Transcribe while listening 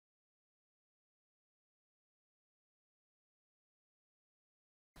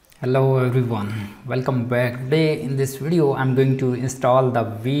Hello everyone, welcome back. Today in this video I'm going to install the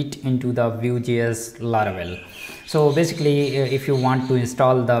Vite into the Vuejs Laravel. So basically if you want to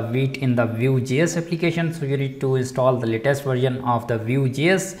install the Vite in the Vuejs application, so you need to install the latest version of the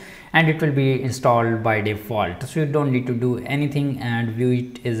Vuejs and it will be installed by default. So you don't need to do anything, and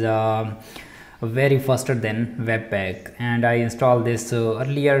Vite is very faster than Webpack, and I installed this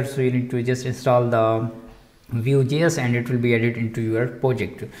earlier. So you need to just install the Vuejs and it will be added into your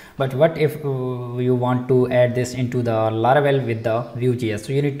project. But what if you want to add this into the Laravel with the Vuejs?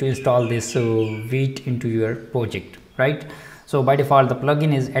 So you need to install this Vite into your project, right? So by default the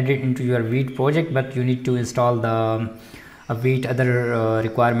plugin is added into your Vite project, but you need to install the Vite other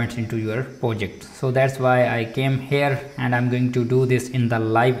requirements into your project. So that's why I came here and I'm going to do this in the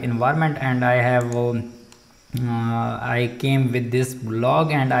live environment. And I have I came with this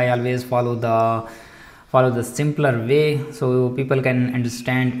blog, and I always follow the simpler way so people can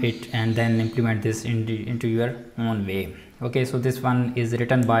understand it and then implement this into your own way. Okay, so this one is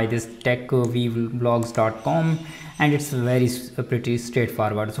written by this techvblogs.com and it's very pretty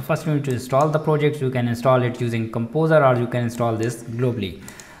straightforward. So first you need to install the project. You can install it using Composer or you can install this globally.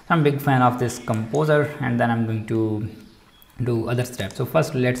 I'm a big fan of this Composer, and then I'm going to do other steps. So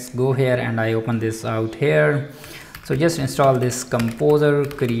first let's go here and I open this out here. So just install this Composer,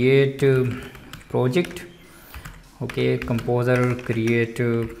 create project. Okay, Composer, create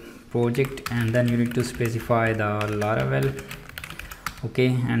project, and then you need to specify the Laravel.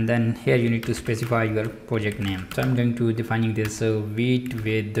 Okay, and then here you need to specify your project name. So I'm going to defining this Vite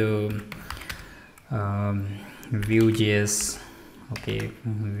with Vuejs. Okay,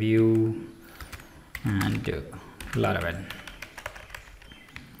 Vue and Laravel.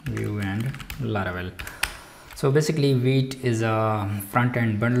 Vue and Laravel. So basically Vite is a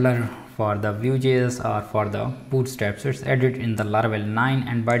front-end bundler for the Vuejs or for the Bootstrap. So it's added in the Laravel 9,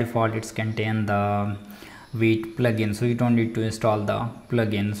 and by default it's contain the Vite plugin, so you don't need to install the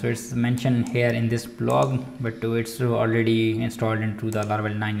plugin. So it's mentioned here in this blog, but it's already installed into the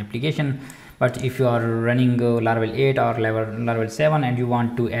Laravel 9 application. But if you are running Laravel 8 or Laravel 7 and you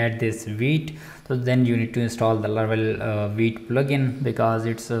want to add this Vite, so then you need to install the Laravel-Vite plugin, because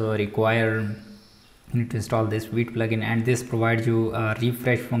it's required. You need to install this Vite plugin, and this provides you a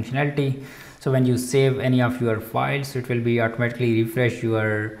refresh functionality. So when you save any of your files, it will be automatically refresh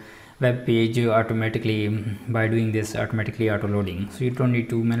your web page automatically by doing this automatically auto loading. So you don't need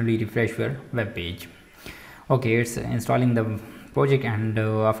to manually refresh your web page. Okay, it's installing the project, and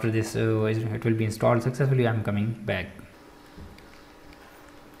after this it will be installed successfully. I'm coming back.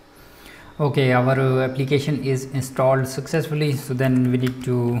 Okay, our application is installed successfully. So then we need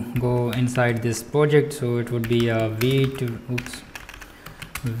to go inside this project. So it would be a Vite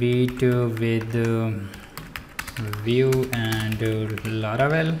with Vue and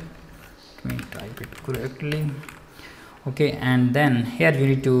Laravel. Let me type it correctly. Okay, and then here you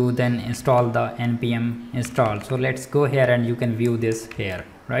need to then install the npm install. So let's go here and you can view this here,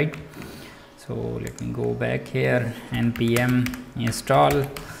 right? So let me go back here, npm install.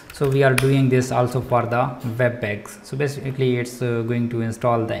 So we are doing this also for the webpack. So basically it's going to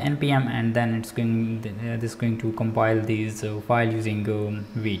install the npm, and then it's going to compile these file using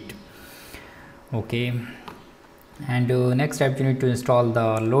Vite. Okay, and next step you need to install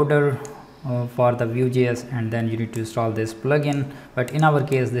the loader for the Vuejs, and then you need to install this plugin. But in our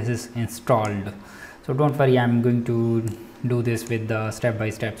case this is installed, so don't worry, I'm going to do this with the step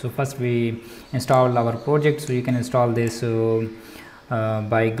by step. So first we install our project. So you can install this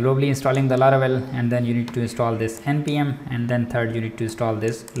by globally installing the Laravel, and then you need to install this npm, and then third you need to install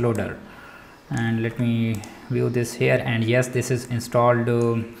this loader. And let me view this here, and yes, this is installed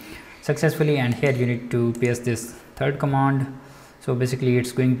successfully. And here you need to paste this third command. So basically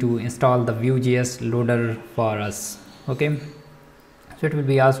it's going to install the Vuejs loader for us. Okay, so it will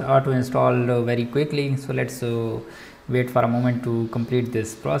be auto installed very quickly. So let's wait for a moment to complete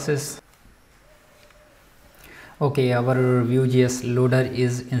this process. Okay, our Vuejs loader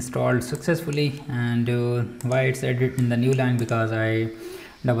is installed successfully, and why it's added in the new line, because I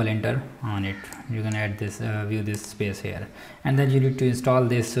double enter on it. You can add this view this space here, and then you need to install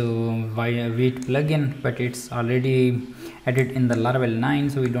this Vite plugin, but it's already added in the Laravel 9,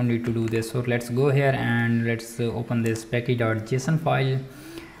 so we don't need to do this. So let's go here and let's open this package.json file,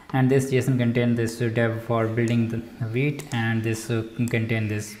 and this JSON contains this dev for building the Vite, and this contain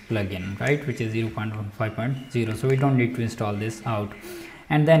this plugin, right, which is 0.5.0. so we don't need to install this out.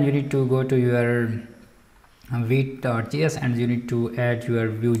 And then you need to go to your vite.js and you need to add your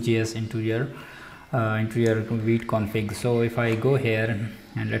Vuejs into your Vite config. So if I go here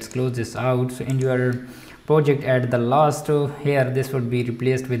and let's close this out, so in your project at the last, here this would be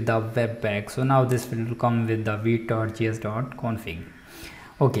replaced with the webpack. So now this will come with the vite.js.config.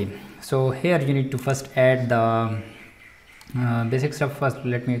 okay, so here you need to first add the basic stuff. First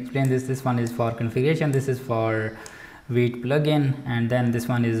let me explain this one is for configuration, this is for Vite plugin, and then this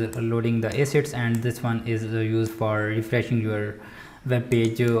one is loading the assets, and this one is used for refreshing your web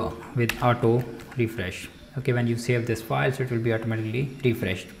page with auto refresh. Okay, when you save this file, so it will be automatically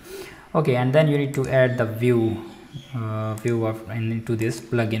refreshed. Okay, and then you need to add the view into this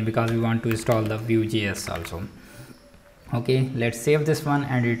plugin, because we want to install the Vuejs also. Okay, let's save this one,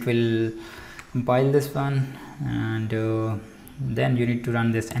 and it will compile this one, and then you need to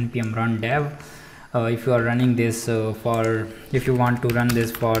run this npm run dev. If you are running this if you want to run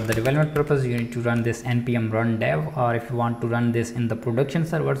this for the development purpose, you need to run this npm run dev, or if you want to run this in the production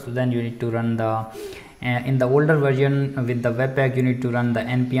server, so then you need to run the in the older version with the webpack you need to run the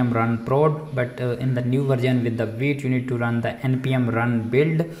npm run prod, but in the new version with the Vite you need to run the npm run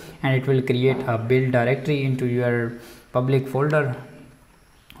build, and it will create a build directory into your public folder.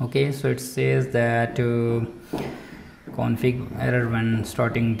 Okay, so it says that config error when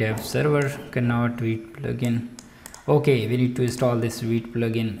starting dev server, cannot Vite plugin. Okay, we need to install this Vite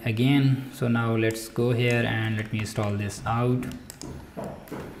plugin again. So now let's go here and let me install this out.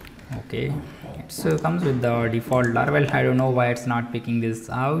 Okay, it comes with the default Laravel. I don't know why it's not picking this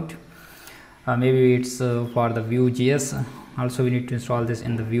out. Maybe it's for the Vuejs. Also we need to install this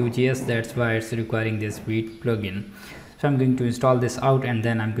in the Vuejs, that's why it's requiring this Vite plugin. So I'm going to install this out, and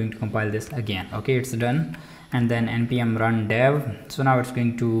then I'm going to compile this again. Okay, it's done. And then npm run dev. So now it's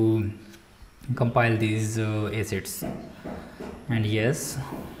going to compile these assets, and yes,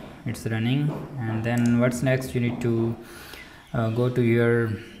 it's running. And then what's next, you need to go to your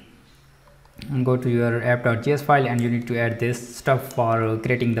app.js file, and you need to add this stuff for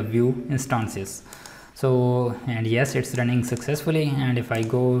creating the Vue instances. So, and yes, it's running successfully. And if I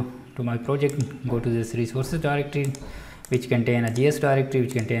go to my project, go to this resources directory, which contain a JS directory,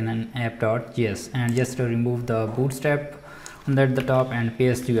 which contain an app.js, and just to remove the bootstrap on the top and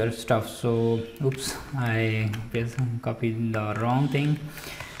paste your stuff. So oops, I copied the wrong thing,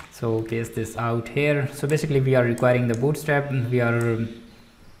 so paste this out here. So basically we are requiring the bootstrap, we are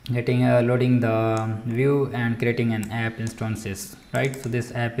getting loading the Vue and creating an app instances, right? So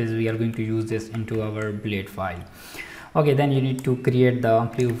this app is, we are going to use this into our blade file. Okay, then you need to create the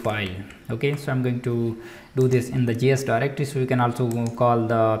Vue file. Okay, so I'm going to do this in the JS directory, so you can also call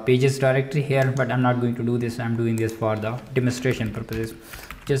the pages directory here, but I'm not going to do this. I'm doing this for the demonstration purposes.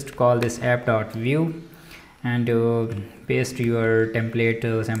 Just call this app.vue and paste your template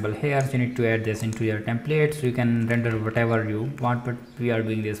sample here. So you need to add this into your template, so you can render whatever you want, but we are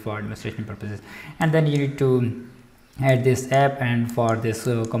doing this for demonstration purposes. And then you need to add this app, and for this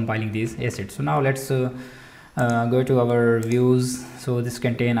compiling these assets. So now let's go to our views. So this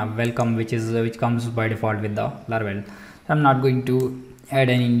contain a welcome, which comes by default with the Laravel. I'm not going to add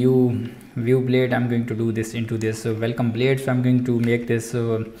any new Vue blade. I'm going to do this into this welcome blade. So I'm going to make this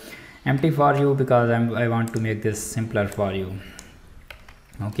empty for you, because I want to make this simpler for you.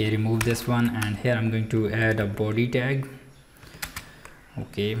 Okay, remove this one, and here I'm going to add a body tag.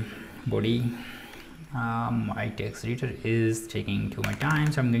 Okay, body. My text editor is taking too much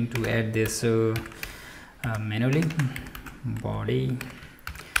time, so I'm going to add this manually, body,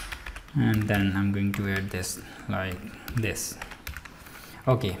 and then I'm going to add this like this.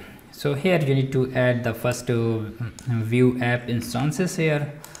 Okay, so here you need to add the first Vue app instances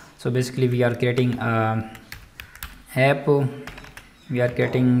here. So basically we are creating app, we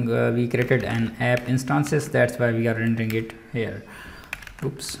created an app instances, that's why we are rendering it here.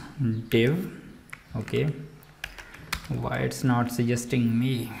 Oops, div. Okay, why it's not suggesting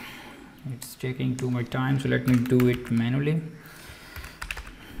me? It's taking too much time, so let me do it manually.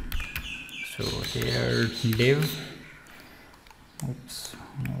 So here div. Oops,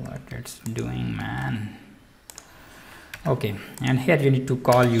 what it's doing, man. Okay, and here you need to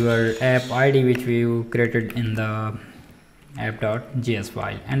call your app id, which we created in the app.js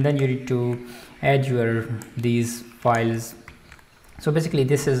file, and then you need to add these files. So basically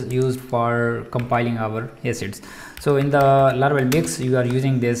this is used for compiling our assets. So in the Laravel mix you are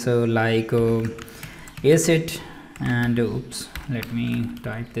using this asset, and oops, let me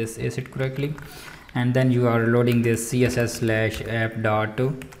type this asset correctly, and then you are loading this css/app.css,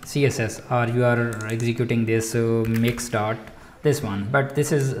 or you are executing this mix dot this one. But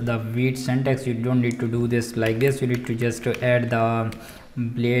this is the Vite syntax, you don't need to do this like this. You need to just add the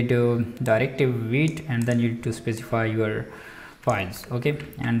blade directive Vite, and then you need to specify your files. Okay,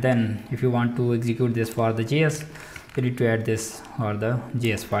 and then if you want to execute this for the JS, you need to add this or the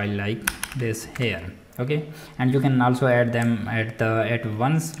JS file like this here. Okay, and you can also add them at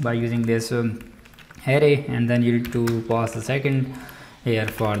once by using this array, and then you need to pass a second here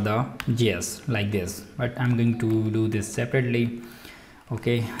for the JS like this, but I'm going to do this separately.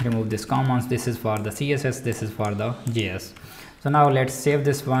 Okay, remove this commas. This is for the CSS, this is for the JS. So now let's save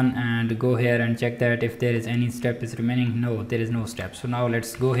this one and go here and check that if there is any step is remaining. No, there is no step. So now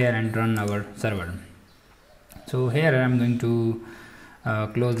let's go here and run our server. So here I'm going to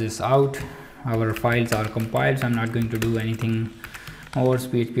close this out. Our files are compiled, so I'm not going to do anything more.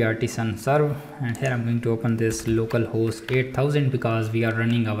 PHP artisan serve, and here I'm going to open this localhost 8000 because we are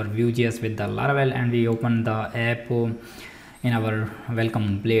running our Vuejs with the Laravel, and we open the app in our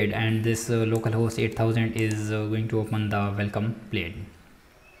welcome blade, and this localhost 8000 is going to open the welcome blade.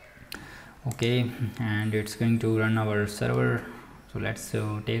 Okay, and it's going to run our server. So let's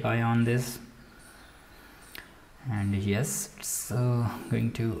take eye on this, and yes, it's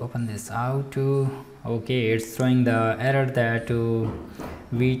going to open this out. Okay, it's throwing the error that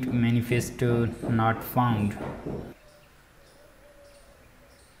Vite manifest not found.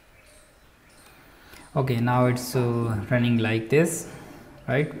 Okay, now it's running like this,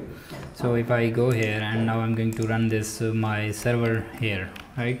 right? So if I go here and now I'm going to run this my server here,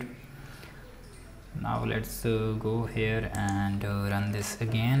 right? Now let's go here and run this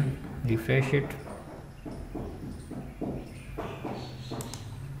again, refresh it.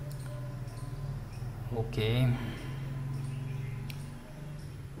 Okay,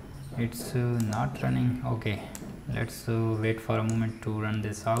 it's not running. Okay, let's wait for a moment to run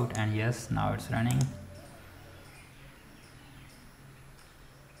this out, and yes, now it's running.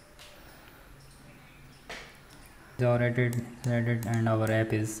 Already added and our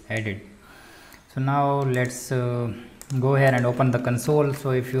app is added. So now let's go here and open the console. So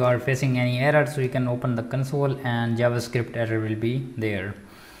if you are facing any error, so you can open the console and JavaScript error will be there.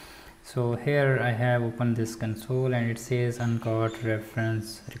 So here I have opened this console and it says uncaught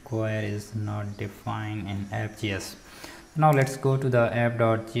reference require is not defined in app.js. Now let's go to the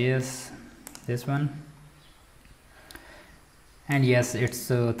app.js, this one, and yes, it's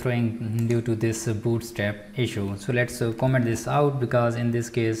throwing due to this bootstrap issue. So let's comment this out because in this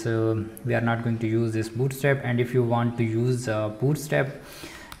case we are not going to use this bootstrap, and if you want to use bootstrap,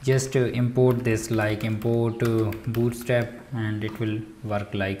 just import this like import bootstrap and it will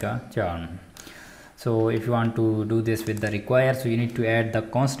work like a charm. So if you want to do this with the require, so you need to add the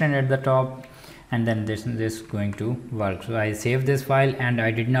constant at the top, and then this is going to work. So I save this file and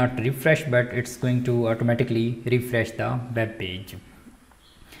I did not refresh, but it's going to automatically refresh the web page.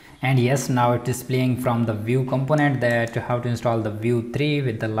 And yes, now it is playing from the Vue component that how to install the Vue 3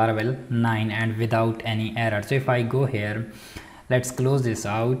 with the Laravel 9 and without any error. So if I go here, let's close this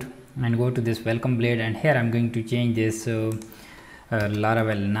out and go to this welcome blade, and here I'm going to change this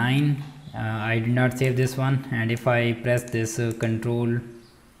Laravel 9. I did not save this one, and if I press this control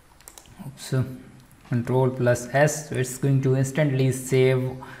plus S, so it's going to instantly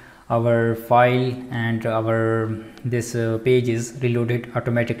save our file and our this page is reloaded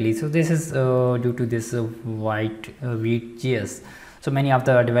automatically. So this is due to this Vite.js. So many of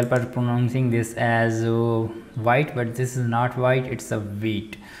the developers pronouncing this as Vite, but this is not Vite, it's a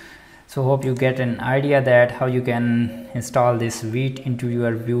Vite. So hope you get an idea that how you can install this Vite into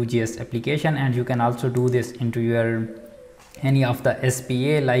your Vuejs application, and you can also do this into your any of the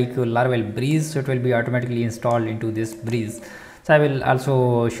SPA like Laravel Breeze, so it will be automatically installed into this Breeze. So I will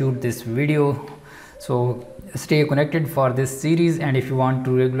also shoot this video, so stay connected for this series, and if you want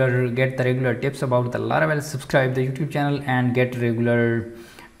to get the regular tips about the Laravel, subscribe the YouTube channel and get regular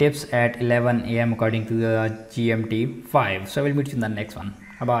tips at 11 AM according to the GMT 5. So I will meet you in the next one.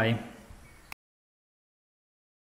 Bye bye.